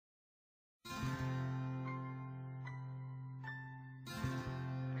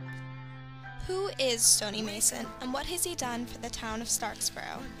Who is Stoney Mason, and what has he done for the town of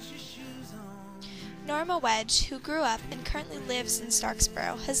Starksboro? Norma Wedge, who grew up and currently lives in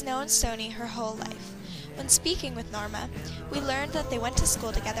Starksboro, has known Stoney her whole life. When speaking with Norma, we learned that they went to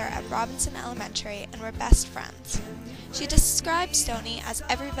school together at Robinson Elementary and were best friends. She described Stoney as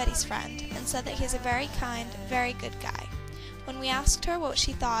everybody's friend and said that he is a very kind, very good guy. When we asked her what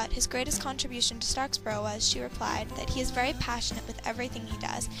she thought his greatest contribution to Starksboro was, she replied that he is very passionate with everything he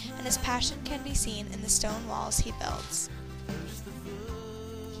does, and his passion can be seen in the stone walls he builds.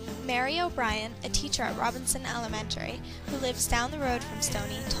 Mary O'Brien, a teacher at Robinson Elementary, who lives down the road from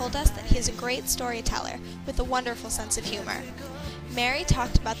Stoney, told us that he is a great storyteller with a wonderful sense of humor. Mary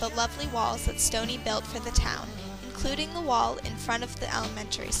talked about the lovely walls that Stoney built for the town, including the wall in front of the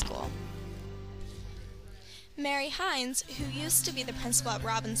elementary school. Mary Hines, who used to be the principal at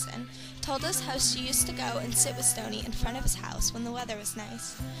Robinson, told us how she used to go and sit with Stoney in front of his house when the weather was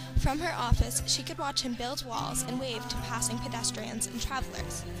nice. From her office, she could watch him build walls and wave to passing pedestrians and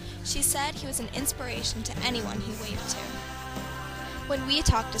travelers. She said he was an inspiration to anyone he waved to. When we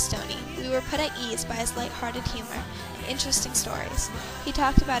talked to Stoney, we were put at ease by his light-hearted humor and interesting stories. He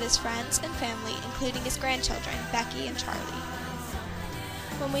talked about his friends and family, including his grandchildren, Becky and Charlie.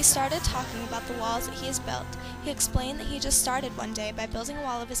 When we started talking about the walls that he has built, he explained that he just started one day by building a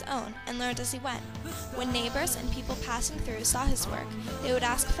wall of his own and learned as he went. When neighbors and people passing through saw his work, they would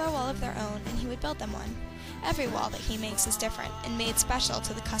ask for a wall of their own and he would build them one. Every wall that he makes is different and made special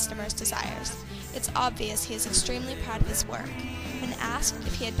to the customer's desires. It's obvious he is extremely proud of his work. When asked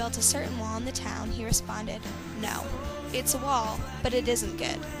if he had built a certain wall in the town, he responded, "No, it's a wall, but it isn't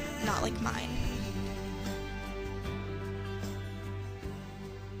good, not like mine."